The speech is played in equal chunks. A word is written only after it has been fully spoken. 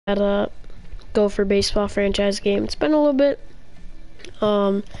at a Gopher baseball franchise game. It's been a little bit.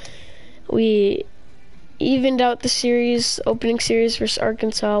 We evened out the series, opening series versus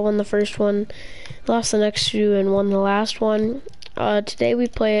Arkansas, won the first one, lost the next two, and won the last one. Today we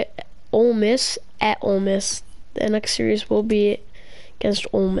play Ole Miss at Ole Miss. The next series will be against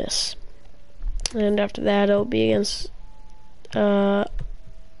Ole Miss. And after that, it'll be against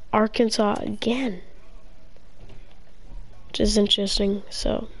Arkansas again, which is interesting.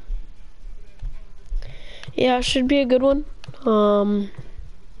 So, yeah, it should be a good one.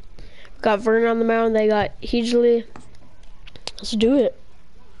 Got Vernon on the mound. They got Heedley. Let's do it.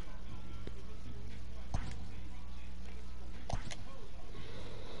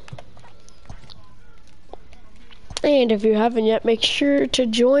 And if you haven't yet, make sure to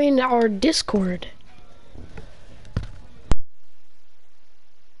join our Discord.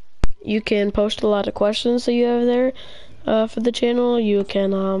 You can post a lot of questions that you have there for the channel. You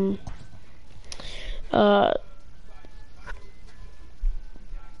can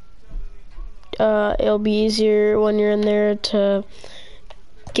it'll be easier when you're in there to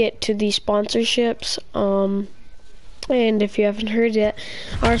get to the sponsorships. And if you haven't heard yet,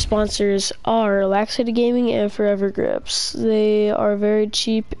 our sponsors are Laxity Gaming and Forever Grips. They are very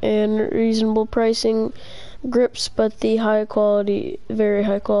cheap and reasonable pricing grips, but the high quality, very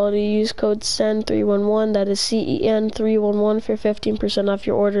high quality. Use code CEN311, that is CEN311 for 15% off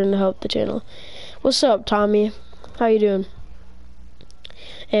your order and to help the channel. What's up, Tommy? How you doing?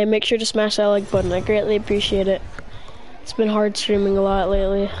 And make sure to smash that like button. I greatly appreciate it. It's been hard streaming a lot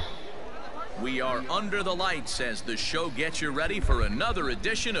lately. We are under the lights as the show gets you ready for another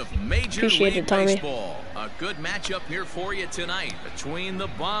edition of Major Appreciate League it, Tommy. Baseball. A good matchup here for you tonight between the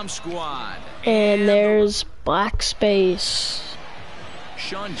Bomb Squad And there's Black Space.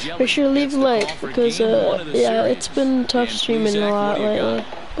 Sean Jelly. Make sure to leave a like gets the call for because game one of the yeah, series. it's been tough And streaming a Cusack, lot what do you got? lately.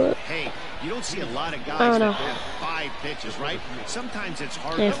 But Hey, you don't see a lot of guys I don't know. that have 5 pitches, right? Sometimes it's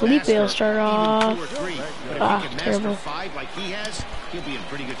hard Yeah, to Felipe master will start even off. 2 or 3. But if he can Terrible. master 5 like he has, he'll be in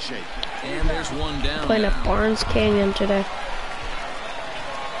pretty good shape. And there's one down. playing now. at Barnes Canyon today.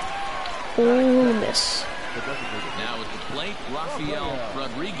 Ole Miss. Now at the plate, Rafael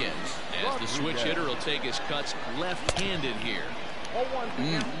Rodriguez. As the switch hitter will take his cuts left-handed here.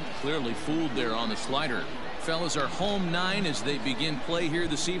 Clearly fooled there on the slider. Fellas are home 9 as they begin play here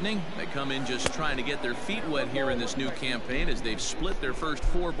this evening. They come in just trying to get their feet wet here in this new campaign as they've split their first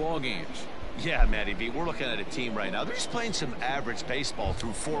 4 ball games. Yeah, Matty B, we're looking at a team right now. They're just playing some average baseball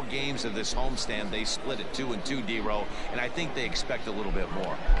through 4 games of this homestand. They split it 2-2, D-Row, and I think they expect a little bit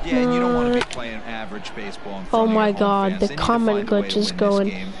more. Yeah, and you don't want to be playing average baseball in front Oh of my your home God, fans. the They need to comment find a way glitch to is win this going.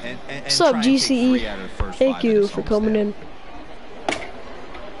 game and What's up, try and take GCE? 3 out of the first Thank 5 in you this for coming homestand. in.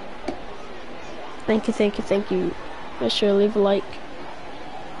 Thank you, thank you, thank you. Make sure to leave a like.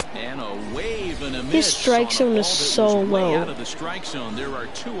 And a wave and a miss. His strike zone is so Way low. out of the strike zone. There are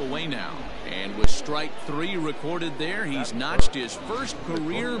 2 away now. And with strike 3 recorded there, he's notched his first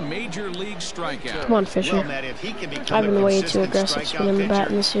career major league strikeout. Come on, Fisher. Well, Matt, if he can become I've been a way too consistent aggressive strikeout swinging the bat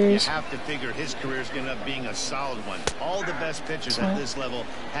in the pitcher, series. You have to figure his career is going to end up being a solid one. All the best pitchers at this level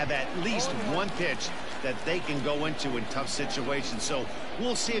have at least one pitch that they can go into in tough situations. So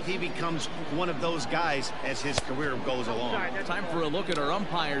we'll see if he becomes one of those guys as his career goes along. Time for a look at our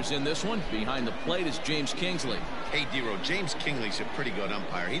umpires in this one. Behind the plate is James Kingsley. Hey, D-Row, James Kingley's a pretty good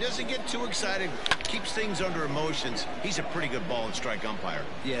umpire. He doesn't get too excited, keeps things under emotions. He's a pretty good ball and strike umpire.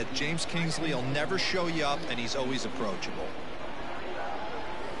 Yeah, James Kingsley will never show you up, and he's always approachable.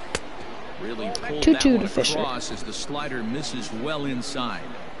 Really pulled 2-2 that to one Fisher. across as the slider misses well inside.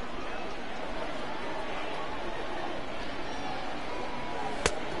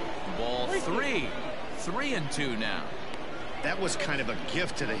 Ball 3. 3-2 now. That was kind of a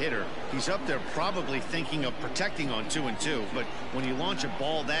gift to the hitter. He's up there probably thinking of protecting on 2-2, but when you launch a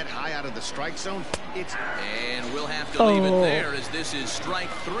ball that high out of the strike zone, it's... And we'll have to leave it Oh. there as this is strike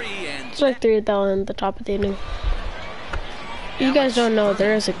 3 and Strike 3 at the top of the inning. You guys don't know,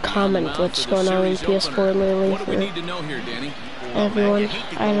 there is a comment glitch going on in PS4 lately what do we need for to know here, Danny? everyone.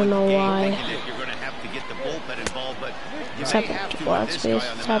 I don't know why. You're going to have to get the bullpen involved, but you It's may happened have to to Black with this Space. guy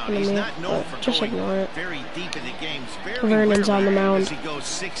on the It's mound. happened to He's me, not known but for just going ignore it. very deep in the games. Vernon's on the mound. As he goes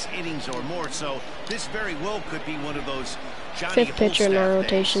 6 innings or more, so this very well could be one of those Johnny 5th pitcher in our Holstaff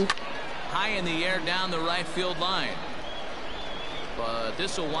rotation. days. High in the air down the right field line. But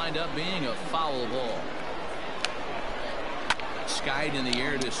this will wind up being a foul ball. Skied in the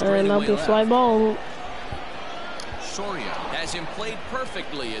air to And straightaway that'll be a left. fly ball. Soria has him played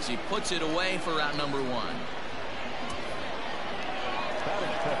perfectly as he puts it away for out number 1.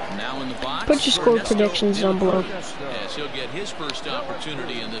 Now in the box. Put your score predictions down below. Yes, he'll get his first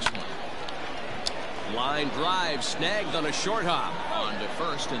opportunity in this one. Line drive snagged on a short hop on to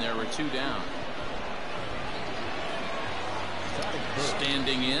first, and there were 2 down.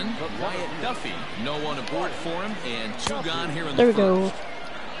 Standing in, Wyatt Duffy. No one aboard for him, and 2 gone here in the first. There we go.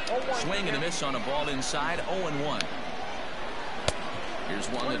 Swing and a miss on a ball inside, 0-1. Here's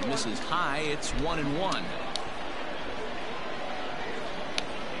one that misses high. It's 1-1.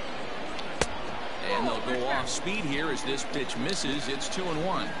 And they'll go off speed here as this pitch misses. It's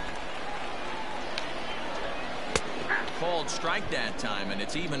 2-1. Called strike that time, and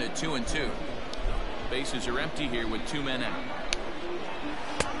it's even at 2-2. Bases are empty here with 2 men out.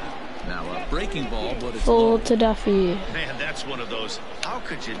 Now a breaking ball, but it's full low. to Duffy. Man, that's one of those. How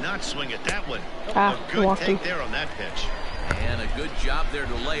could you not swing at that one? Ah, A good walked him. take there on that pitch. And a good job there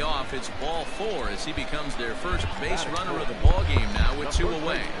to lay off. It's ball 4 as he becomes their first base runner of the ball game now with 2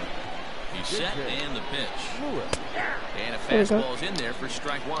 away. He's set and the pitch. And a fastball's in there for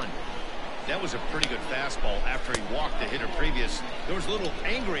strike 1. That was a pretty good fastball after he walked the hitter previous. There was a little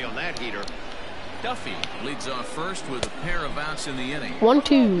angry on that heater. Duffy leads off first with a pair of outs in the inning. 1-2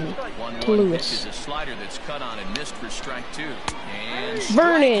 to 1-1 Lewis. pitch is a slider that's cut on and missed for strike 2. And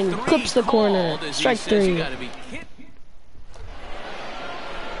Vernon strike 3 clips the corner. called as he Strike says 3. you gotta be hit.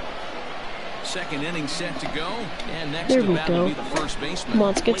 Second inning set to go, and next There to we bat will go. be the first baseman. Come on,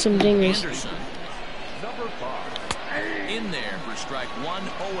 let's get some Clayton dingers. Anderson. In there for strike 1,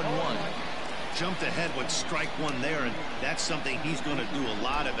 0-1. Jumped ahead with strike 1 there, and that's something he's going to do a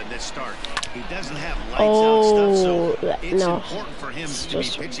lot of in this start. He doesn't have lights out stuff, so it's important for him to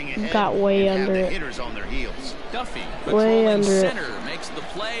be pitching ahead got way and under have the it. hitters on their heels. Duffy Way patrolling under it. center makes the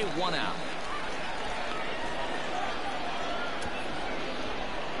play, 1 out.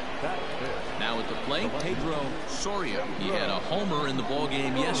 Now at the plate, Pedro Soria. He had a homer in the ball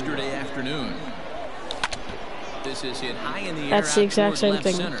game yesterday afternoon. This is hit high in the air. That's the exact same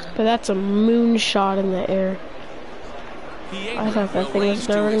thing. Center. But that's a moonshot in the air. I thought that thing was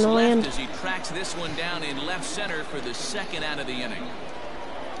never going to land. As he tracks this one down in left center for the 2nd out of the inning.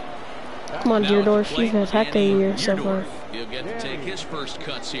 Come on, Deerdorf. You've had a heck of a year so far. He'll get to take his first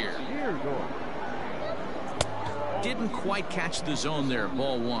cuts here. Didn't quite catch the zone there.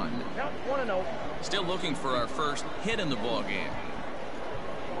 Ball 1. Still looking for our first hit in the ball game.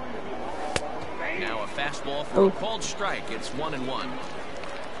 Now a fastball for a called strike. It's 1-1.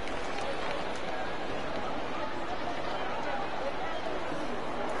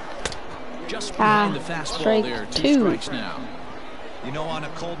 Just behind the fastball there. 2 strikes now. You know, on a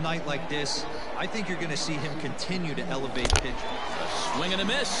cold night like this, I think you're going to see him continue to elevate pitch. A swing and a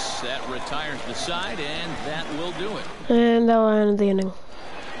miss. That retires the side, and that will do it. And that'll end the inning.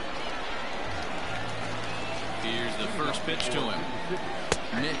 Here's the first pitch to him.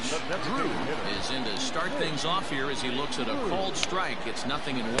 Mitch Drew is in to start things off here as he looks at a called strike. It's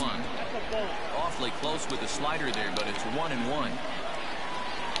 0-1. Awfully close with the slider there, but it's 1-1.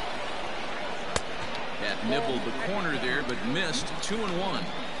 That nibbled the corner there, but missed. 2-1.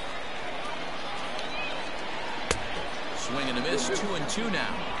 Swing and a miss. 2-2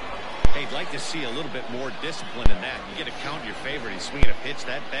 now. Hey, I'd like to see a little bit more discipline in that. You get a count in your favor and he's swinging a pitch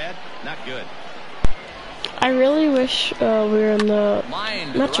that bad. Not good. I really wish we were in the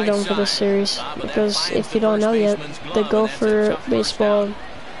Metrodome for this series, because if you don't know yet, the Gopher baseball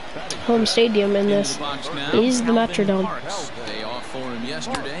home stadium in this is the Metrodome. Day off for him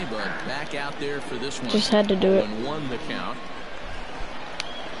yesterday, but back out there for this one. Just had to do it. 1-1 the count.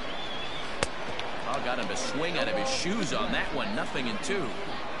 Oh, got him to swing out of his shoes on that one. 0-2.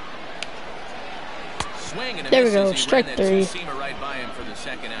 Swing and a There we miss go. as he Strike ran that 3. two-seamer right by him for the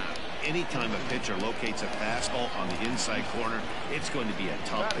 2nd out. Anytime a pitcher locates a fastball on the inside corner, it's going to be a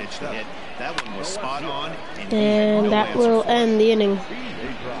tough pitch to hit. That one was spot on, and And that will end the inning.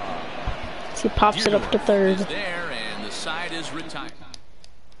 He pops it up to 3rd. Is there, and the side is retired.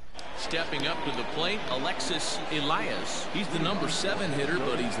 Stepping up to the plate, Alexis Elias. He's the number 7 hitter,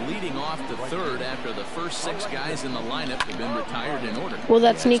 but he's leading off the 3rd after the first 6 guys in the lineup have been retired in order. Will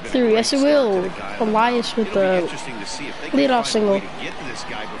that sneak through? Yes, it will. Elias with the leadoff single. Get to this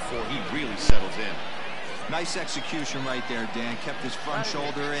guy before he really settles in. Nice execution right there, Dan. Kept his front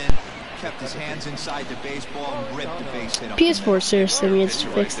shoulder in, kept his hands inside the baseball, and ripped the base hit up. PS4 seriously needs to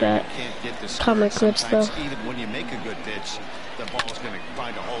fix that. Comic clips, though. Even when you make a good pitch, the ball's going to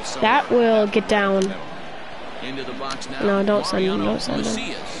find a hole somewhere. That will get down. Into the box now. No, don't send him. Don't send him.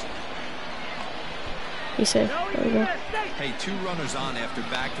 Macias. He's safe. There we go. Hey, 2 runners on after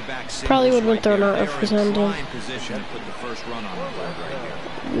back-to-back singles. Probably would have been right thrown there. out if They're we sent in him. prime position to put the first run on the board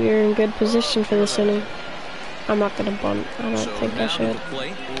right here. We're in good position for this inning. I'm not gonna bunt. I don't think I should.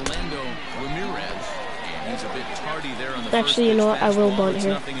 Plate, Orlando Ramirez. And he's a bit tardy there on the Actually, you know what? I will bunt here.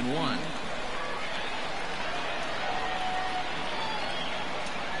 Nothing in one.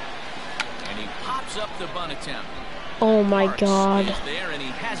 And he pops up the bunt attempt. Oh my God. There and he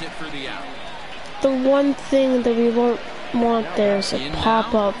has it for the out. The one thing that we won't want there is a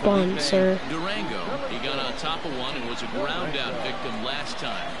pop-up bunt, sir. Durango. He got on top of one and was a ground out victim last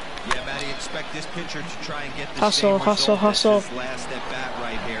time. Yeah, Matty, expect this pitcher to try and get the hustle, same hustle, result hustle. as his last at bat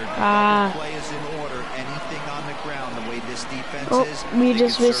right here. Ah. The play is in order. Anything on the ground, the way this defense Oh, is. we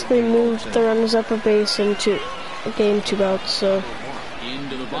just basically moved the runners up a base into game 2 outs, so.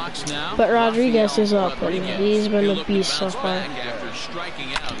 Into the box now. But Rodriguez is up, and he's been a beast so far. After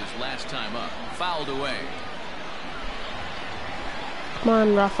striking out his last time up, fouled away. Come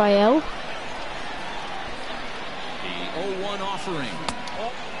on, Rafael. The 0-1 offering.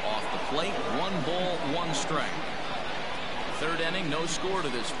 Off the plate, 1 ball, 1 strike. Third inning, no score to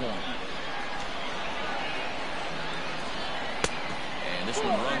this point. And this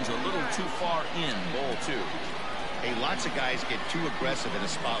one runs a little too far in, ball 2. Hey, lots of guys get too aggressive in a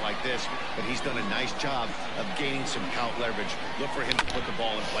spot like this, but he's done a nice job of gaining some count leverage. Look for him to put the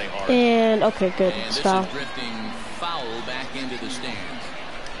ball in play hard. And, okay, good. And this Foul. is drifting foul back into the stands.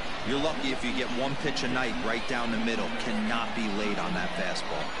 You're lucky if you get 1 pitch a night right down the middle. Cannot be late on that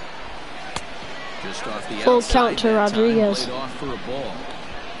fastball. Just off the Full outside, count to that time Rodriguez. laid off for a ball.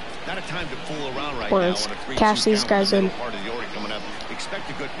 Not a time to fool around right Well, now. let's On a 3-2 cash these count guys in. in. The middle part of the order coming up. Expect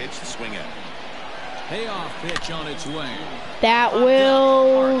a good pitch to swing at. Payoff pitch on its way. That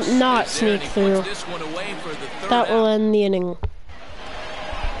will not sneak through. This one away for the third That will out. end the inning.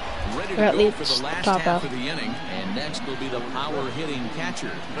 Ready Or to at go least for the last top half out. of the inning. And next will be the power hitting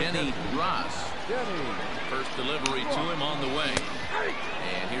catcher, Denny Ross. First delivery to him on the way.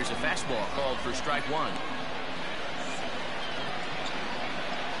 And here's a fastball called for strike 1.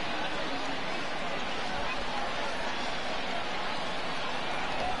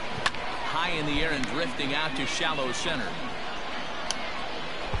 High in the air and drifting out to shallow center.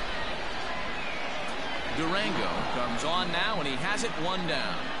 Durango comes on now, and he has it 1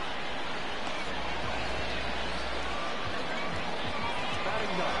 down.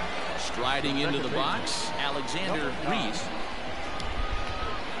 Striding into the box, Alexander Reese.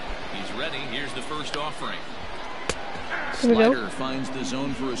 He's ready. Here's the first offering. Here we go. Slider finds the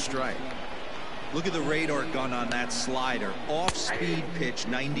zone for a strike. Look at the radar gun on that slider. Off-speed pitch,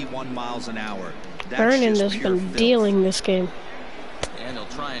 91 miles an hour. That's Vernon just has pure been filth. dealing this game. And he'll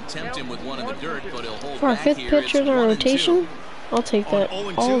try and tempt him with one in the dirt, but he'll hold For our back 5th here. pitcher It's in our 1-2. rotation, I'll take that On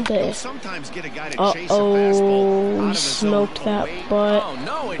 0-2, all day. you'll sometimes get a guy to chase a fastball out Uh-oh, of we his smoked zone that away. butt. Oh,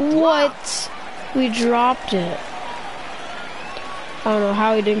 no, it What? We dropped it. I don't know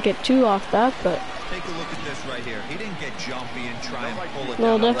how he didn't get 2 off that, but Take a look at this right here. He didn't get jumpy and try and pull it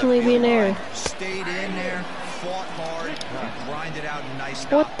There'll down the definitely left be field an error. line. Stayed in there, fought hard, and grinded out a nice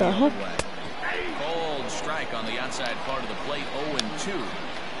stop What the the other heck? way. Cold strike on the outside part of the plate, 0-2.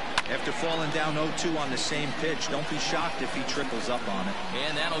 After falling down 0-2 on the same pitch, don't be shocked if he triples up on it.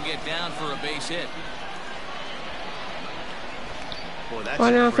 And that'll get down for a base hit. Boy, that's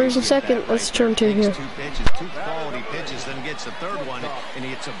Right a now, first and crazy second, at-bat let's right turn there. to Takes here. 2 pitches, 2 quality pitches, then gets a 3rd one, and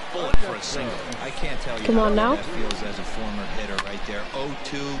he hits a bullet for a single. I can't tell you Come how on now. that feels as a former hitter right there.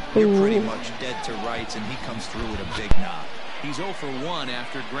 0-2, you're pretty Ooh. much dead to rights, and he comes through with a big knock. He's 0 for 1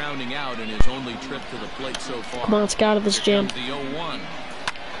 after grounding out in his only trip to the plate so far. come on, let's get out of this Here jam. comes the 0-1.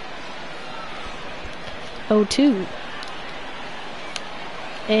 0-2.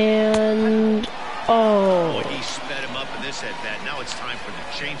 And Boy, he sped him up in this at-bat. Now it's time for the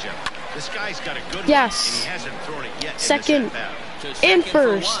changeup. This guy's got a good Yes. one, and he hasn't thrown it yet. Second. In this at-bat. To in second for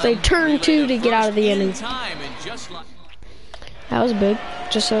first. They 1. turn Relay 2 to get out of the first in inning. time, and just like That was big.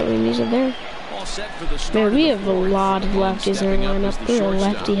 Just what we needed there. all set for the start Man, of we the have a fourth. lot of lefties in Stepping our up lineup. is the We're a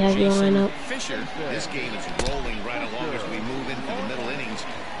shortstop, lefty-heavy Jason lineup. Fisher. This game is rolling right along as we move into the middle innings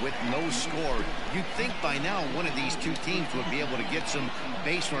with no score. You'd think by now one of these 2 teams would be able to get some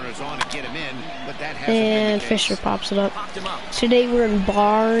base runners on and get him in, but that hasn't been And the case. Fisher pops it up. Popped him up. Today we're in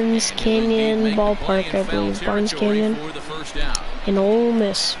Barnes And Canyon make the play Ballpark, in I foul believe. Barnes territory Canyon for the first out. in Ole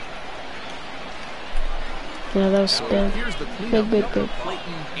Miss. Yeah, that was So big. here's the cleanup. Big.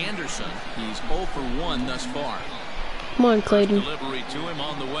 Clayton Anderson. He's 0 for 1 thus far. Come on, Clayton. Delivery to him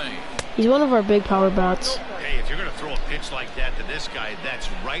on the way. He's one of our big power bats. Hey, if you're going to throw a pitch like that to this guy, that's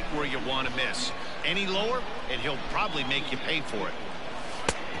right where you want to miss. Any lower, and he'll probably make you pay for it.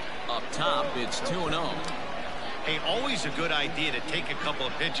 Up top, it's 2-0. Hey, always a good idea to take a couple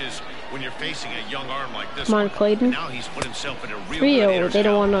of pitches when you're facing a young arm like this. Come on, one. Clayton. Now he's put himself in a real 3-0. They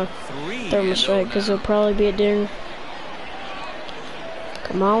don't want to throw him a strike because he'll probably be a ding.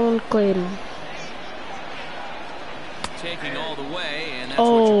 Come on, Clayton. Taking all the way, and that's what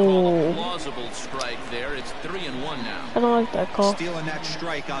you call a plausible strike there. It's 3-1 now. I don't like that call. Stealing that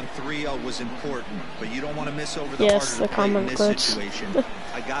strike on 3-0 was important, but you don't want to miss over the Yes, the harder to play in comment this glitch. situation.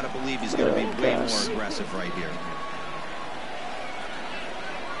 I gotta believe he's going to be way more aggressive right here.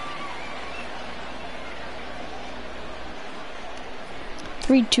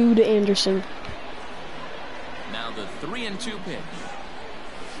 3-2 to Anderson. Now the 3-2 pitch.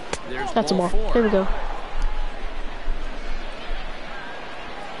 There's That's a ball. 4. There we go.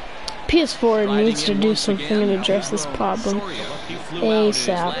 PS4 needs to do something and address this problem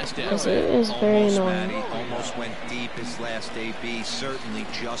ASAP, because it is very annoying. Almost went deep his last AB, certainly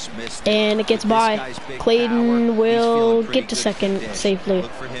just missed. And it gets by. Clayton will get to second safely.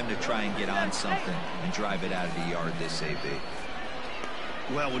 Look for him to try and get on something and drive it out of the yard this AB.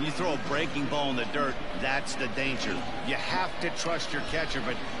 Well, when you throw a breaking ball in the dirt, that's the danger. You have to trust your catcher,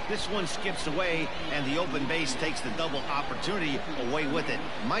 but this one skips away, and the open base takes the double opportunity away with it.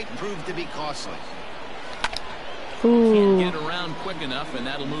 Might prove to be costly. Ooh. Can't get around quick enough, and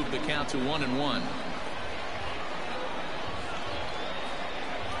that'll move the count to 1-1.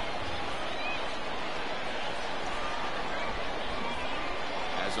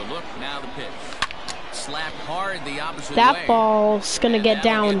 As a look, now the pitch. Slapped hard the opposite way. That ball's gonna get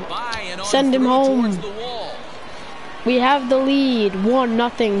down. Send him home. We have the lead.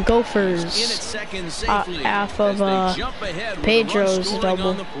 1-0 Gophers. Half of Pedro's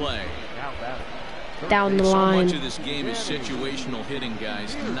double. Down the line. So much of this game is situational hitting,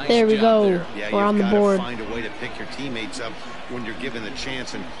 guys. Nice There we go. Yeah, We're on the you've got board. to find a way to pick your teammates up when you're given the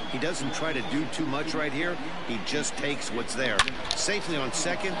chance, and he doesn't try to do too much right here. He just takes what's there. Safely on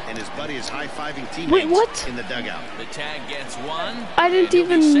second, and his buddy is high-fiving teammates. Wait, what? In the dugout. The tag gets one. I didn't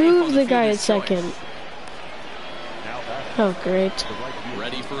even move the guy at second. Oh, great.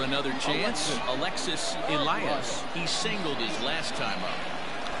 Ready for another chance? Alexis Elias. He singled his last time up.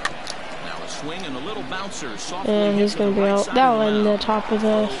 Now a swing and a little bouncer. And he's going to be out. That'll end the top of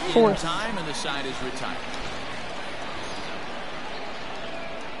the fourth. Time and the side is retired.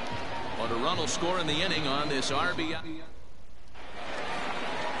 But a run will score in the inning on this RBI.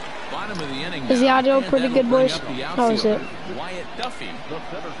 Bottom of the inning. Is the audio pretty good, boys? How is it? Wyatt Duffy.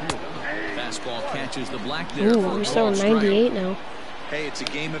 Fastball catches the black there. Ooh, he's throwing 98 now. Hey, it's a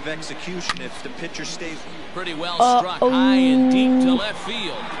game of execution. If the pitcher stays pretty well struck high and deep to left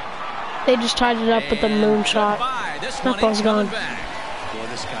field. They just tied it up with a moonshot. That ball's gone. Boy,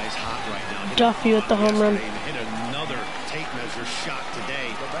 this guy's hot right now. Duffy with the home run. Hit another tape measure shot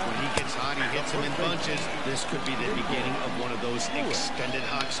today. When he gets hot, he hits them in bunches. This could be the beginning of one of those extended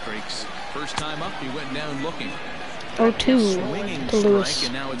hot streaks. First time up, he went down looking. 0-2 to Lewis.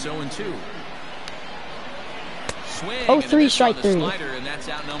 And now it's 0-2. Swing, 0-3 strike 3. And that's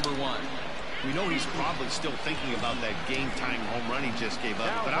out number 1. We know he's probably still thinking about that game-tying home run he just gave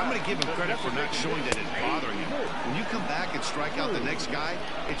up, but I'm going to give him credit for not showing that it's bothering him. When you come back and strike out the next guy,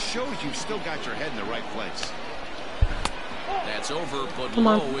 it shows you've still got your head in the right place. That's over, but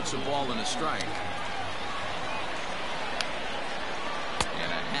low. It's a ball and a strike.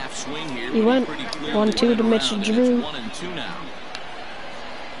 And a half swing here. He went 1-2 to Mitchell Drew. 1-2 now.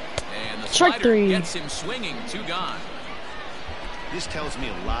 And the Strike 3. Gets him swinging. 2 gone. This tells me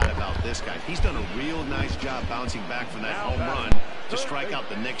a lot about this guy. He's done a real nice job bouncing back from that home run to strike out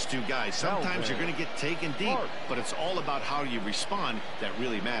the next 2 guys. Sometimes you're going to get taken deep, but it's all about how you respond that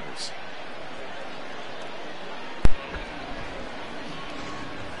really matters.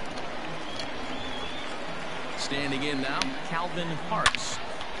 Standing in now, Calvin Hartz.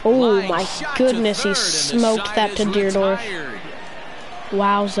 Oh my goodness, he smoked that to Deerdorf.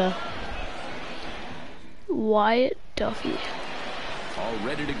 Wowza. Wyatt Duffy. All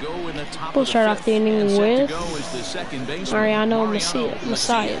ready to go in the top. We'll start off the inning with Mariano Macias. And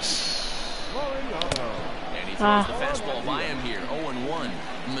he throws the fastball by him here. 0-1.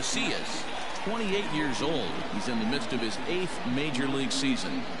 Macias, 28 years old. He's in the midst of his 8th major league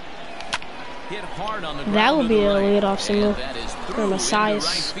season. Hit hard on the ground. That would be a right, leadoff single for Macias.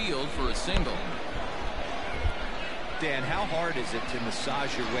 Right field for a single. Dan, how hard is it to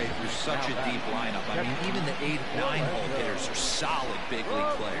massage your way through such a deep lineup? I mean, even the 8, 9-hole hitters are solid big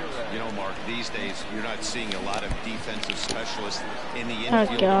league players. You know, Mark, these days you're not seeing a lot of defensive specialists in the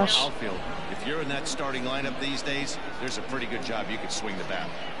infield or outfield. If you're in that starting lineup these days, there's a pretty good job you could swing the bat.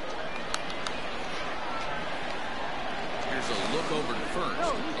 Here's a look over to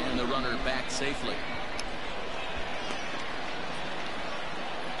first, and the runner back safely.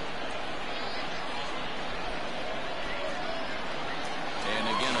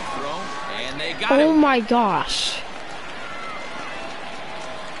 throw, and they got Oh him. my gosh.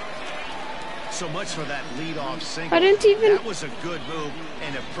 So much for that leadoff single. I didn't even. That was a good move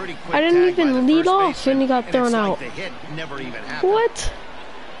and a pretty quick I didn't tag by even the lead first off baseman, and he got and thrown it's like out. the hit never even happened. What?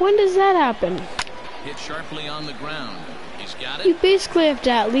 When does that happen? Hit sharply on the ground. He's got You it. basically have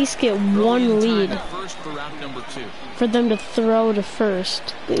to at least get Throw one in lead time at first for route number 2. for them to throw to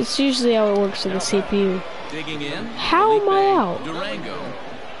first. It's usually how it works with the CPU. Digging in. How am I Felipe out? Durango.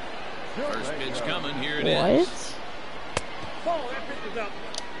 First pitch coming. Here it is. What?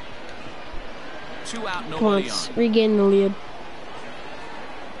 2 out, Come on, nobody let's on. regain the lead.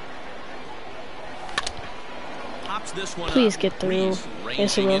 Pops this one Please up. get through. Reese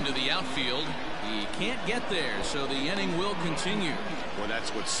Yes, he ranging will. into the outfield. He can't get there, so the inning will continue. Well, that's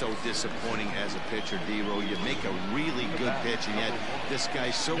what's so disappointing as a pitcher, D-Row. You make a really good pitch, and yet this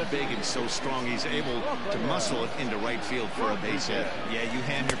guy's so big and so strong, he's able to muscle it into right field for a base hit. Yeah, you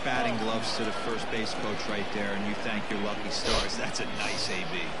hand your batting gloves to the first base coach right there, and you thank your lucky stars. That's a nice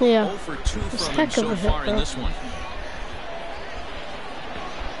AB. Yeah. 0 for 2 It's from him heck of so a hit, far in bro. this one.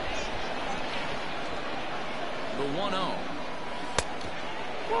 The 1-0.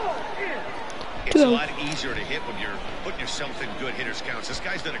 It's a lot easier to hit when you're putting yourself in good hitters counts. This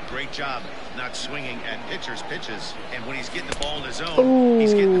guy's done a great job not swinging at pitchers' pitches, and when he's getting the ball in his own,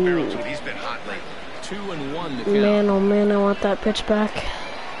 he's getting the barrel to it. He's been hot lately. 2-1 to count. Man, oh man, I want that pitch back.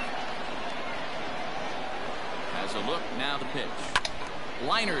 Has a look, now the pitch.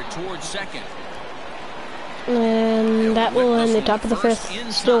 Liner towards second. And that will end the top of the fifth.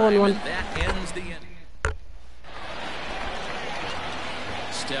 Still 1-1. That ends the inning.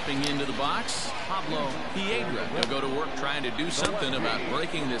 Stepping into the box, Pablo Piedra. He'll go to work trying to do something about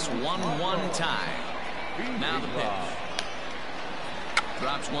breaking this 1-1 tie. Now the pitch.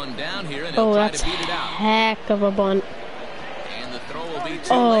 Drops one down here, and he'll Oh, try that's to beat it out. heck of a bunt. And the throw will be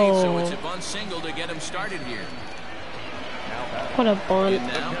too late, so Oh. it's a bunt single to get him started here. What a bunt. And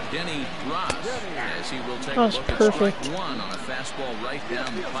now Denny Ross, as he will take That a was look perfect. at strike one on a fastball right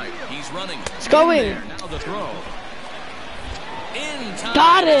down the pipe. He's running. It's going. In there. Now the throw. In time.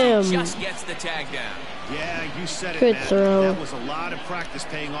 Got as he him. just gets the tag down. Yeah, you said it, Good Matt. throw. That was a lot of practice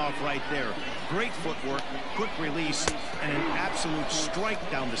paying off right there. Great footwork, quick release, and an absolute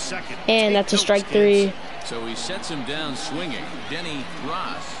strike down the second. And Take that's a notes, strike kids. 3. So he sets him down swinging. Denny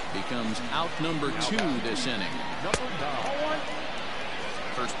Ross becomes out number 2 this inning.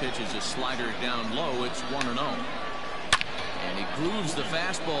 First pitch is a slider down low. It's 1-0. And he grooves the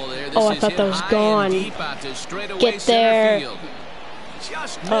fastball there. This Oh, I is thought hit that was high gone. and deep out to straightaway Get center there. field.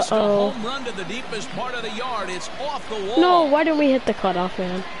 Just missed a home run to the deepest part of the yard. It's off the wall. No, why didn't we hit the cutoff,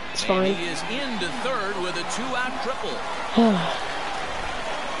 man? It's And fine. he is into third with a 2-out triple.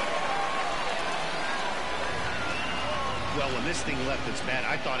 Well, when this thing left its bat,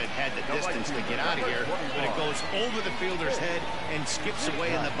 I thought it had the distance to get out of here, but it goes over the fielder's head and skips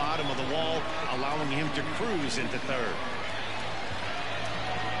away in the bottom of the wall, allowing him to cruise into third.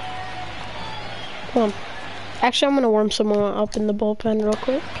 Come on. Actually, I'm going to warm someone up in the bullpen real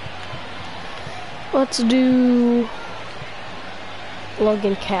quick. Let's do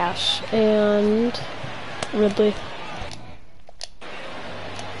Logan Cash and Ridley.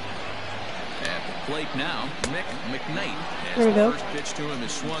 At the plate now, Mick McKnight. As There we the go. first pitch to him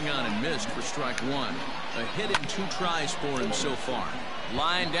is swung on and missed for strike 1. A hit in 2 tries for him so far.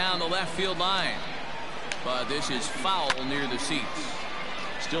 Line down the left field line. But this is foul near the seats.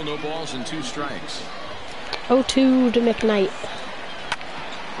 Still no balls and 2 strikes. 0-2 to McKnight.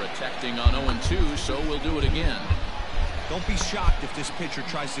 Protecting on 0-2, so we'll do it again. Don't be shocked if this pitcher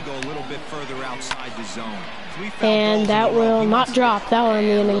tries to go a little bit further outside the zone. 3 foul And balls that in a row. will He not wants to drop. That one in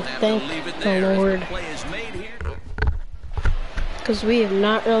the And inning. we'll have to Thank leave it the there as the Lord. play is made here. Because we have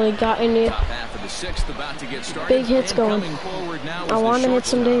not really got any. Top half of the 6th about to get started. Big hits And going. coming forward now I is wanna the hit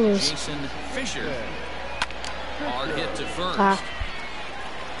some shortstop, dingers. Jason Fisher. Hard hit to first. Ah.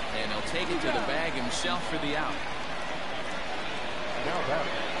 And he'll take it to the bag himself for the out.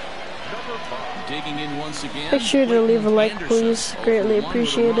 Digging in once again. Make sure to leave a like, Anderson, please. 0 Greatly for 1 with a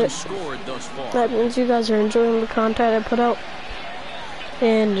appreciate run it. scored thus far. That means you guys are enjoying the content I put out.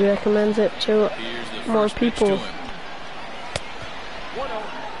 And recommends it to Here's the more first pitch to people. him.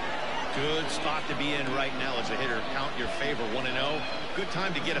 Good spot to be in right now as a hitter. Count your favor 1-0. Good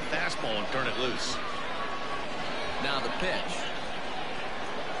time to get a fastball and turn it loose. Now the pitch.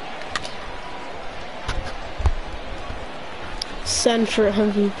 Send for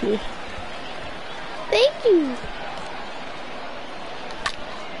MVP. Thank you.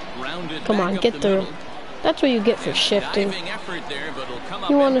 Grounded Come back on, up get the through. middle. That's what you get for And shifting. diving effort there, but it'll come up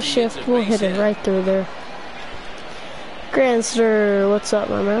You want to empty. It's shift, a we'll base hit it right through there. Grandster, what's up,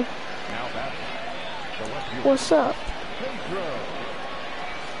 my man? What's up?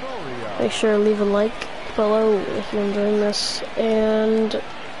 Make sure to leave a like below if you're enjoying this, and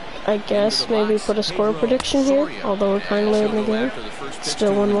I guess maybe put a score prediction here, although we're kind of late in the game.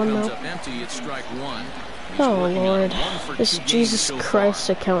 Still 1-1 now. Oh Lord, this Jesus Christ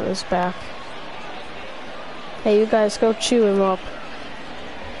account is back. Hey, you guys, go chew him up.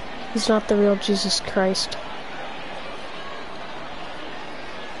 He's not the real Jesus Christ.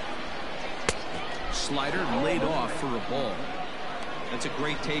 Slider laid off for a ball. That's a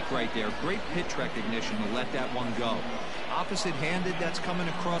great take right there. Great pitch recognition to let that one go. Opposite-handed, that's coming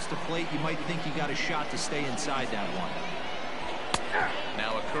across the plate. You might think you got a shot to stay inside that one.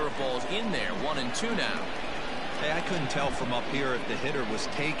 Now a curveball's in there, 1-2 now. Hey, I couldn't tell from up here if the hitter was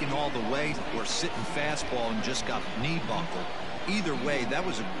taking all the way or sitting fastball and just got knee buckled. Either way, that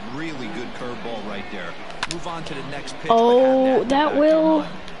was a really good curveball right there. Move on to the next pitch. Oh, that'll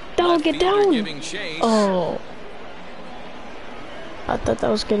get down. Oh. I thought that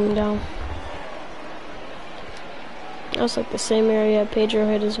was getting down. That was like the same area Pedro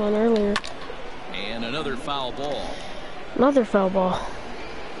hit his one earlier. And another foul ball. Another foul ball.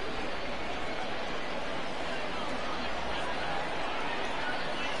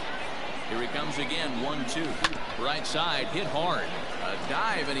 Here he comes again, 1-2. Right side, hit hard. A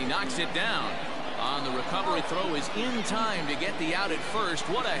dive, and he knocks it down. On the recovery throw is in time to get the out at first.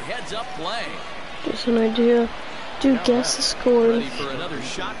 What a heads-up play. Just an idea. Dude, guess the score. Ready for another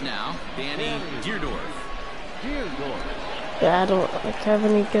shot now, Danny Deerdorf. Yeah, I don't have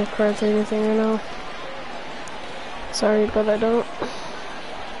any gift cards or anything right now. Sorry, but I don't.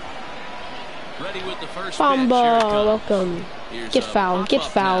 Ready with the first Bamba, pitch. welcome. Get fouled, get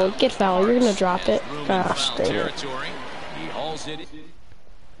fouled, get fouled. You're gonna drop it. Gosh, dang it. He hauls it.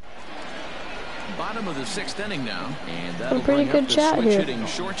 Bottom of the 6th inning now, and that'll a pretty good chat here. hitting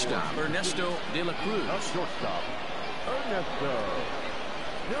shortstop Ernesto de la Cruz. Ernesto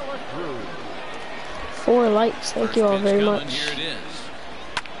de la Cruz. 4 likes, thank you all very much. Here it is.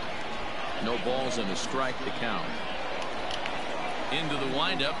 No balls and a strike to count. Into the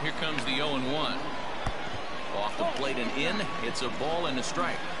windup, here comes the 0-1. Off the plate and in, it's a ball and a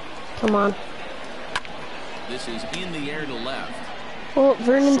strike. Come on. This is in the air to left. Well,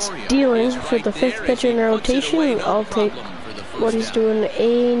 Vernon's dealing for the 5th pitcher in rotation. I'll take what he's doing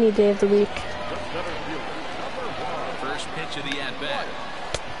any day of the week. First pitch of the at-bat.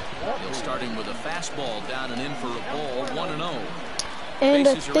 He'll start him with a fastball down and in for a ball, 1-0. And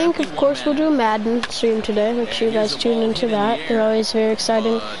I think, of course, we'll do a Madden stream today. Make sure you guys tune into that. They're always very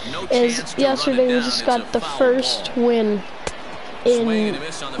exciting. As yesterday, we just got the first win in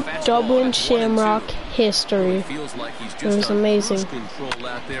Dublin Shamrock history. It was amazing.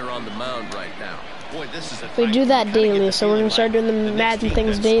 We do that daily, so we're going to start doing the Madden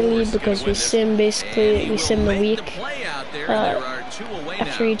things daily because we sim the week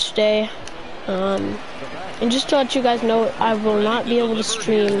after each day. And just to let you guys know, I will not be able to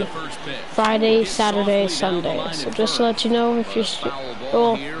stream Friday, Saturday, Sunday. So just to let you know, if you're,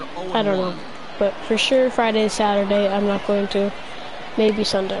 well, I don't know, but for sure Friday, Saturday, I'm not going to. Maybe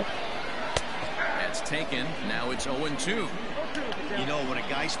Sunday. That's taken. Now it's 0-2. You know, when a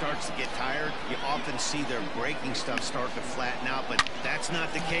guy starts to get tired, you often see their breaking stuff start to flatten out, but that's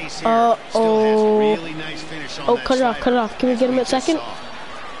not the case here. Still has a really nice finish on that cut it off, cut it off. Can we get him at second?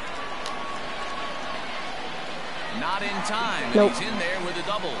 Not in time. Nope. He's in there with a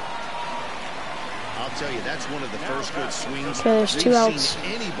double. I'll tell you, that's one of the first good swings. Okay, there's 2 outs.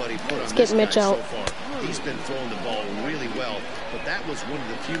 Let's get Mitch out. So he's been throwing the ball really well, but that was one of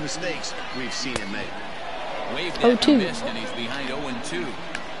the few mistakes we've seen him make. Waved at and missed, and he's behind 0-2.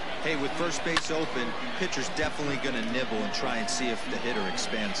 Hey, with first base open, pitcher's definitely going to nibble and try and see if the hitter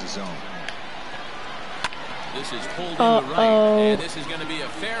expands his zone. This is pulled into right, and this is going to be a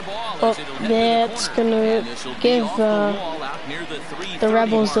fair ball. Oh, that's going to give the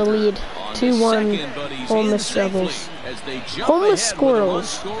Rebels the lead. 2-1, homeless Rebels. Homeless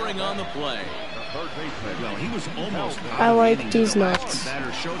Squirrels. I like these nuts.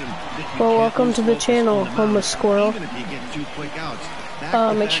 Well, welcome to the channel, homeless squirrel.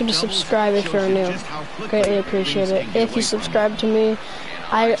 Make sure to subscribe if you're new. Greatly appreciate it. If you subscribe to me,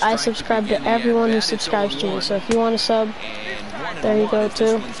 I subscribe to everyone who subscribes to me. So if you want to sub, there you go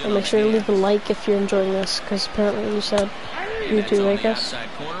too. And make sure to leave a like if you're enjoying this, because apparently you said you do like us.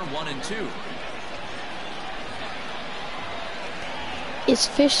 Is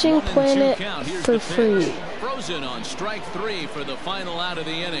Fishing Planet for free? Frozen on strike 3 for the final out of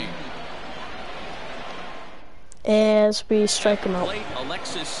the inning. as we strike him out.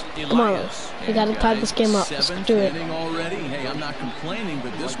 Come on, we gotta tie this game up. Let's do it. Already. Hey, I'm not complaining,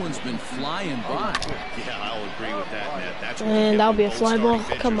 but this one's been flying by. Yeah, I'll agree with that, Matt. That's And that'll be a fly ball.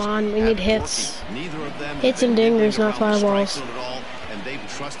 Come on, we need hits. Hits and dingers, not fly balls. And they've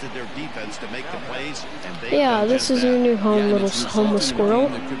trusted their defense to make the plays. And Yeah, this is your new home, little homeless squirrel.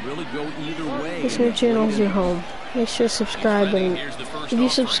 This new channel is your home. Make sure to subscribe, and if you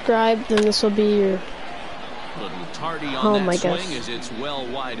subscribe, then this will be your home, I guess. As it's well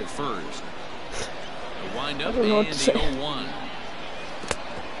wide at first. The wind up I don't know what and to the say. 0-1.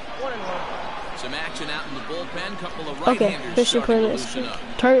 Some action out in the bullpen. Couple of Okay, right-handers fishing for starting to this. loosen up.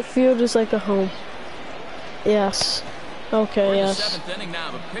 Target field is like a home. Yes. Okay, yes.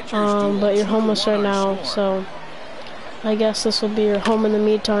 But you're homeless right now, so I guess this will be your home in the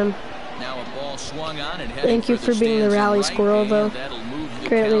meantime. Now a ball swung on and Thank you for being the rally squirrel, though.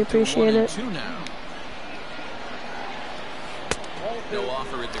 Greatly appreciate it. No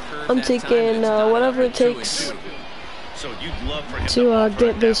offer at the curve I'm that time, taking it's not whatever up it to 2-2. takes So you'd love for him to offer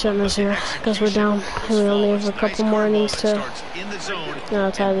get at base that one, runners but here, because we're down. And we only have a couple more innings to starts in the zone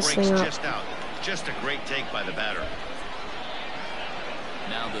tie and this breaks thing up. just out. Just a great take by the batter.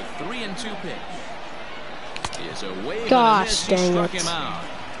 Now the 3-2 pitch is a wave Gosh, and a miss. He dang struck it. him out.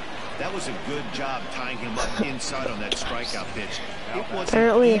 That was a good job tying him up inside on that strikeout pitch. It wasn't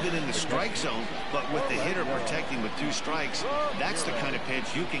Apparently. even in the strike zone, but with the hitter protecting with 2 strikes, that's the kind of pitch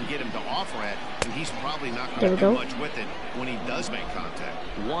you can get him to offer at, and he's probably not There going we to do go. much with it when he does make contact.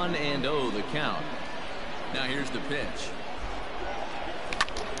 1-0 the count. Now here's the pitch.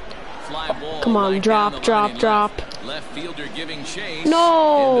 Fly ball Come on, right drop, down the drop, line in drop. Left fielder giving chase.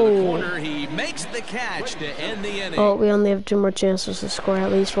 No! Into the corner, he makes the catch to end the inning. Oh, we only have 2 more chances to score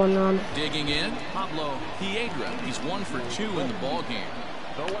at least 1 run. Digging in, Pablo Piedra. He's 1 for 2 in the ball game.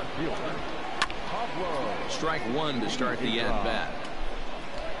 The left fielder, Pablo. Strike 1 to start the at bat.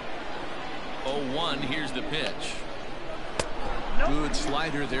 0-1. Here's the pitch. Good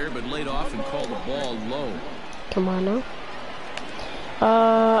slider there, but laid off and called the ball low. Come on now.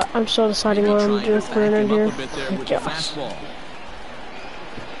 I'm still deciding what I'm Trying doing to for back an him here. up a bit there with the Gosh. fastball.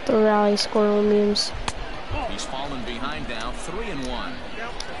 The rally squirrel memes. He's fallen behind now, 3-1.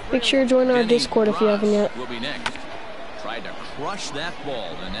 Make sure to join our Denny Discord if you haven't yet. Will be next. Tried to crush that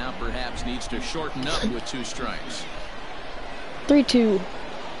ball, and now perhaps needs to shorten up with 2 strikes. 3-2.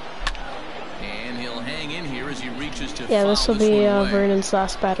 And he'll hang in here as he reaches to Yeah, foul this will be one away. Vernon's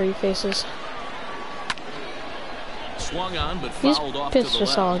last batter faces. Swung on, but He's fouled off to pitched the a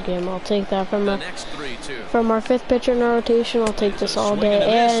solid left. game. I'll take that from The our, next 3-2. from our 5th pitcher in our rotation. I'll take this all day,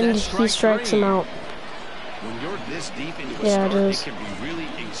 and he strikes him out. When you're this deep into a Yeah, it start, is. it can be really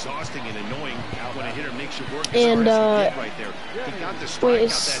exhausting and annoying when a hitter makes you work as And, hard as he did right there. He got the strike wait, out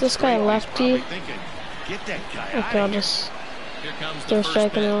is that this guy straight. He's lefty? probably thinking, get that guy Okay, out I'll of here. just Here comes the throw a first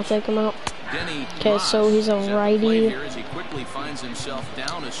strike and then I'll pitch. take him out. Denny Okay, so he's a Ross is at the righty. plate here as he quickly finds himself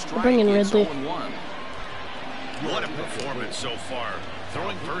down a strike. Bring in It's Ridley. 0-1. What a performance so far.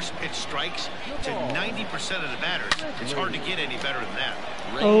 Throwing first pitch strikes to 90% of the batters. It's hard to get any better than that.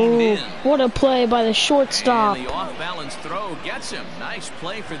 Reined Oh, in. what a play by the shortstop. And the off-balance throw gets him. Nice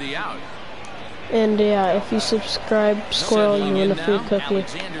play for the out. And yeah, if you subscribe, Squirrel, you Settling win in a free now, cookie.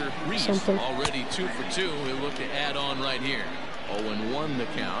 Alexander Reese, Something. already 2 for 2. He'll look to add on right here. 0-1 the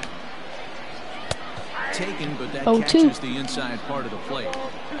count. Taken, but that 0-2. catches the inside part of the plate.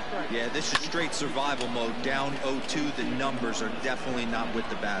 Yeah, this is straight survival mode. Down 0-2. The numbers are definitely not with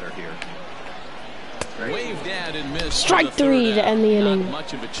the batter here. Waved at and missed. Strike for the third 3 to out. end the inning. Not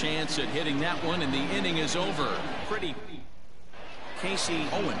much of a chance at hitting that one, and the inning is over. Pretty. Casey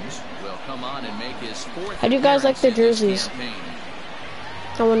Owens will come on and make his 4th. How do you guys like the appearance in this jerseys? campaign.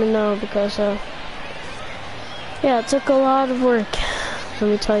 I want to know because, yeah, it took a lot of work. Let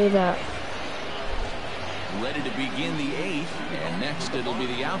me tell you that. Ready to begin the 8th, and next it'll be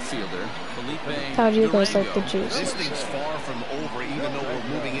the outfielder, Felipe. How do you guys like the Durango. This jerseys? thing's far from over, even though we're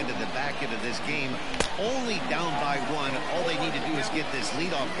moving into the back end of this game. Only down by 1. All they need to do is get this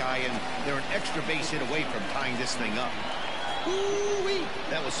leadoff guy, and they're an extra base hit away from tying this thing up. Ooh-wee.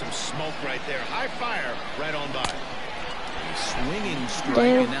 That was some smoke right there. High fire right on by. A swinging strike,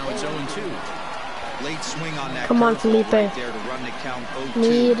 Damn. and now it's 0-2. Late swing on that Come on, curveball Felipe. right there to run the count 0-2.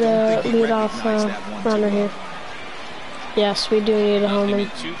 Need Don't a think he lead-off recognized that one runner too here. well. Yes, we do need a Nothing homer.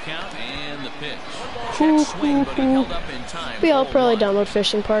 at 2 count, and the pitch. Ooh, Check swing, but he ooh, ooh. held up in time. We all probably 0-1. download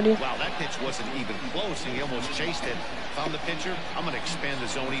Fishing Party. Wow, that pitch wasn't even close, and he almost chased it. Found the pitcher. I'm going to expand the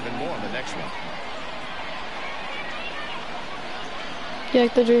zone even more on the next one. You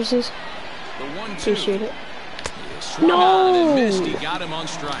like the jerseys? The 1-2. Appreciate it. Swung on and No! missed. He got him on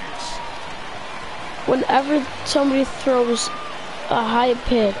strikes. Whenever somebody throws a high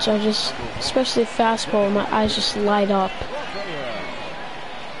pitch, especially fastball, my eyes just light up.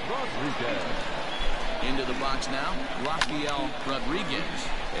 Into the box now, Rafael Rodriguez.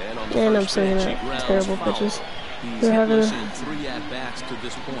 And I'm saying that terrible pitches. He's hitless in 3 at-bats to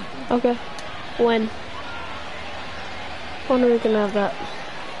this point. Okay. When are we gonna have that?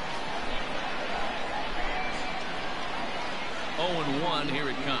 0-1, here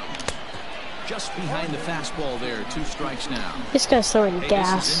it comes. Just behind the fastball there, 2 strikes now. This guy's throwing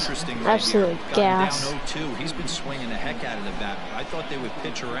gas. Absolute gas. Down 0-2. He's been swinging the heck out of the bat. I thought they would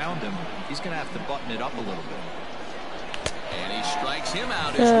pitch around him. He's going to have to button it up a little bit. And he strikes him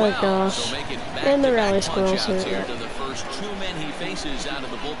out as well. Gosh. So make it And the rally back-to-back squirrels punch-outs here are to the first 2 men he faces out of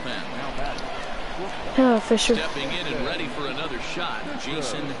the bullpen. Oh, Fisher. Stepping in and ready for another shot,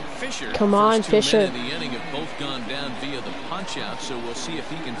 Jason Fisher. Come on, First 2 Fisher. men in the inning have both gone down via the punch-out, so we'll see if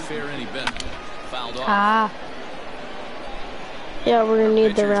he can fare any better. Fouled off. Ah. Yeah, we're gonna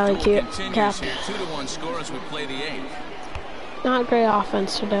need the Pitcher's rally duel cap. continues here. 2-1 score as we play the 8th. Not great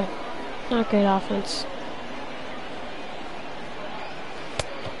offense today. Not great offense.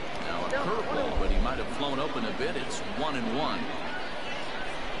 Now a curveball, but he might have flown open a bit. It's 1-1.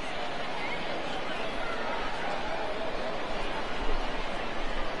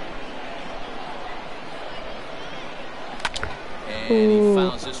 And he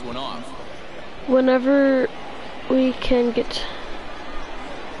fouls this one off. Whenever we can get...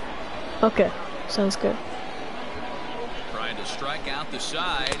 Okay, sounds good. Trying to strike out the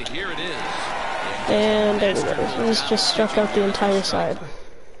side. Here it is. And there we go. He's just struck out the entire side.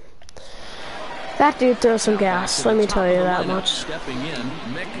 That dude throws some gas, let me tell you that much. Stepping in,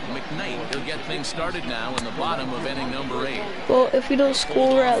 McKnight. He'll get things started now in the bottom of inning number 8. Well, if we don't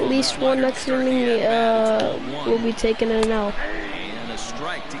score at least one next inning, we'll be taking an L. And a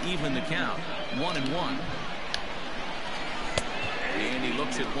strike to even the count. 1-1. And he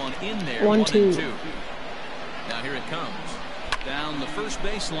looks at one in there. 1-2. Now here it comes. Down the first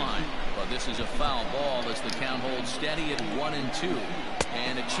baseline. But this is a foul ball as the count holds steady at 1-2.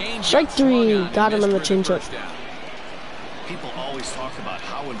 And a change. Strike 3. Got him on the changeup. People always talk about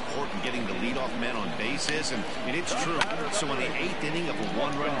how important getting the leadoff man on base is, and it's true. So in the 8th inning of a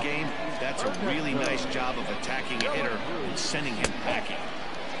 1-run game, that's a really nice job of attacking a hitter and sending him packing.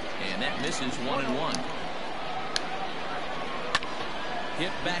 And that misses 1-1.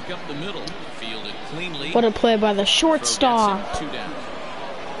 Hit back up the middle. Fielded cleanly. What a play by the shortstop. 2 down.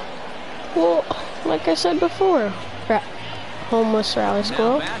 Well, like I said before, homeless rally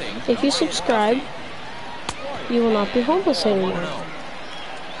squirrel, if you subscribe, you will not be homeless anymore.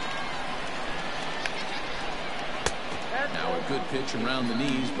 Now a good pitch around the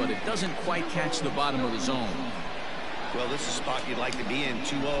knees, but it doesn't quite catch the bottom of the zone. Well, this is a spot you'd like to be in.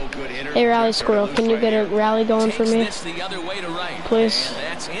 2-0, good hitter. Hey, rally squirrel, can you get a rally going for me? This the other way to right. Please. And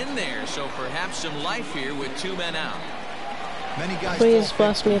that's in there, so perhaps some life here with 2 men out. Many guys Please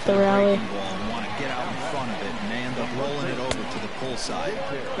bless me with the rally. Want to get out in front of it, and they end up rolling it over to the pull side.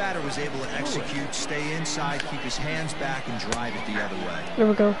 Batter was able to execute, stay inside, keep his hands back, and drive it the other way. There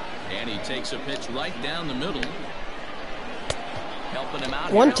we go. And he takes a pitch right down the middle. Helping him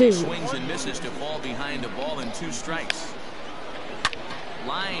out. 1-2. Swings and misses to fall behind a ball and 2 strikes.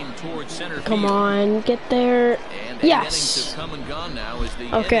 Line towards center field. Come on, get there. And Yes. innings have come and gone now as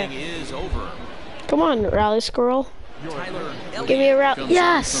the Okay. inning is over. Come on, rally squirrel. Tyler Give me a route. comes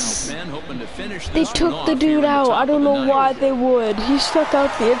Yes. in from the pen, hoping to finish They this one took off the here in dude out. top I don't of the know why ninth. they would. He stuck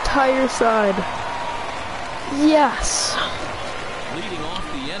out the entire side. Yes. Leading off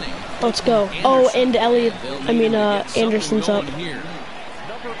the inning. Let's go. Oh, and Elliot, They'll need to get something Anderson's up. going here.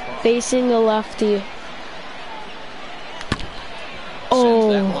 Facing a lefty. Sends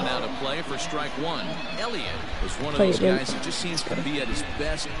that Oh. one out of play for strike 1. Elliott is one of Play those it in. guys that just seems to be at his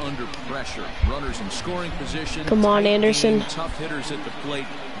best under pressure. Runners in scoring position. Come on, tight Anderson. game, tough hitters at the plate.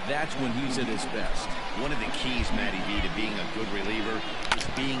 That's when he's at his best. One of the keys, Matty B, to being a good reliever is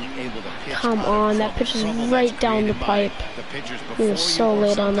being able to pitch. Come out of on, that trouble. pitch is Trouble right that's down the created by pipe. the pitchers We were before so you, or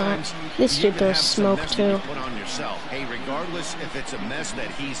late on that. sometimes This you dude even throws have some smoke mess that you too. put on yourself. Hey, regardless if it's a mess that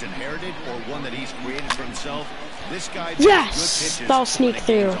he's inherited or one that he's created for himself, this guy makes Yes! good pitches That'll when sneak the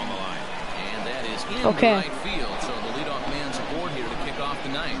game's through. on the line. And that is in Okay. the right field. So the leadoff man's aboard here to kick off the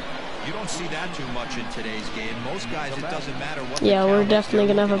 9th. You don't see that too much in today's game. Most guys, it doesn't matter what. Yeah, the we're count is, definitely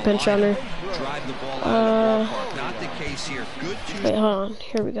they're gonna have a looking to pinch line runner. up, drive the ball out of the ballpark. Not the case here. Good Wait, hold on.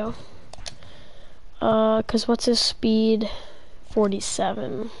 Here we go. Cause what's his speed?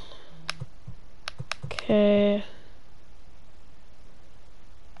 47. Okay.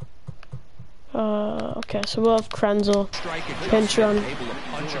 Okay, so we'll have Krenzel pinch run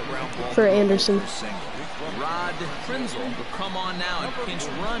for Anderson. Rod Krenzel will come on now and pinch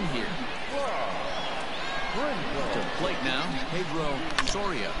run here. To the plate now, Pedro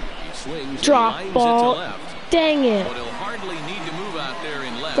Soria. He swings, Drop lines ball. it to left. Dang it. But he'll hardly need to move out there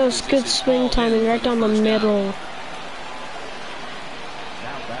in left. That was good swing timing right down the middle.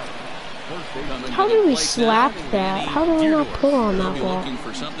 How did we slap that? How did we not pull on that ball?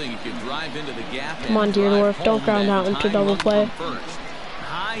 Come on, Deerdorf. Don't ground out into double play.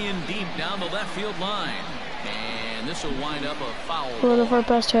 High and deep down the left field line. And this will wind up a foul. One of our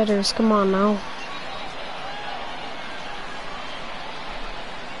best hitters. Come on now.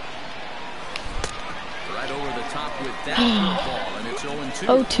 Right over the top with that ball, and it's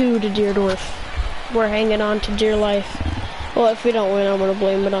 0-2. 0-2 to Deerdorf. We're hanging on to dear life. Well, if we don't win, I'm going to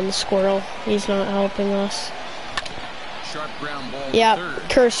blame it on the squirrel. He's not helping us. Sharp ground ball. Yeah,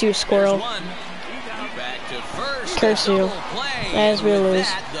 curse you, squirrel. Back to first. Curse you. As we lose.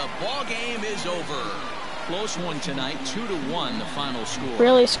 The ball game is over. Close one tonight, 2-1 the final score.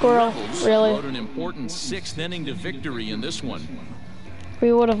 Really, squirrel? Really? Wrote an important 6th inning to victory in this one.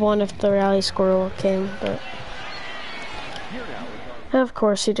 We would have won if the rally squirrel came, but of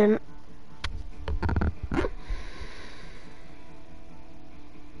course he didn't.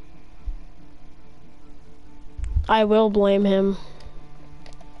 I will blame him.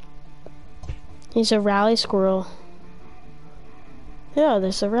 He's a rally squirrel. Yeah,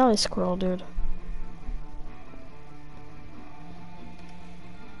 there's a rally squirrel, dude.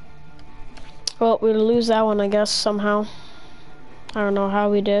 Well, we lose that one, I guess, somehow. I don't know how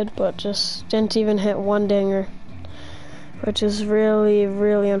we did, but just didn't even hit one dinger. Which is really,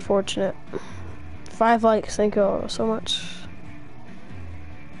 really unfortunate. 5 likes, thank you all so much.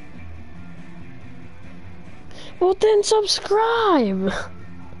 Well, then subscribe!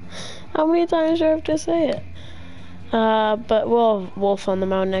 How many times do I have to say it? But we'll have Wolf on the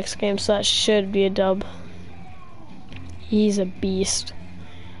mound next game, so that should be a dub. He's a beast.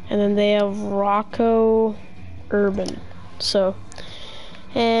 And then they have Rocco Urban. So,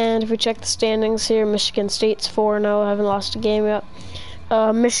 and if we check the standings here, Michigan State's 4-0, haven't lost a game yet.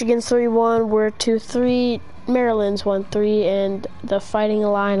 Michigan's 3-1, we're 2-3, Maryland's 1-3, and the Fighting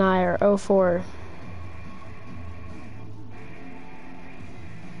Illini are 0-4.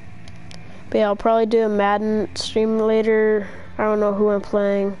 But yeah, I'll probably do a Madden stream later. I don't know who I'm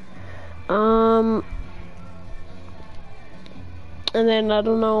playing. And then, I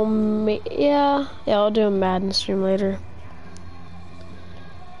don't know, yeah, I'll do a Madden stream later.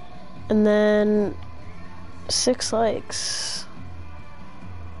 And then, 6 likes.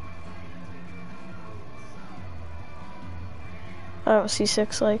 I don't see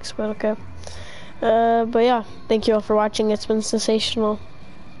 6 likes, but okay. But yeah, thank you all for watching. It's been sensational.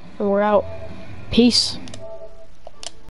 And we're out. Peace.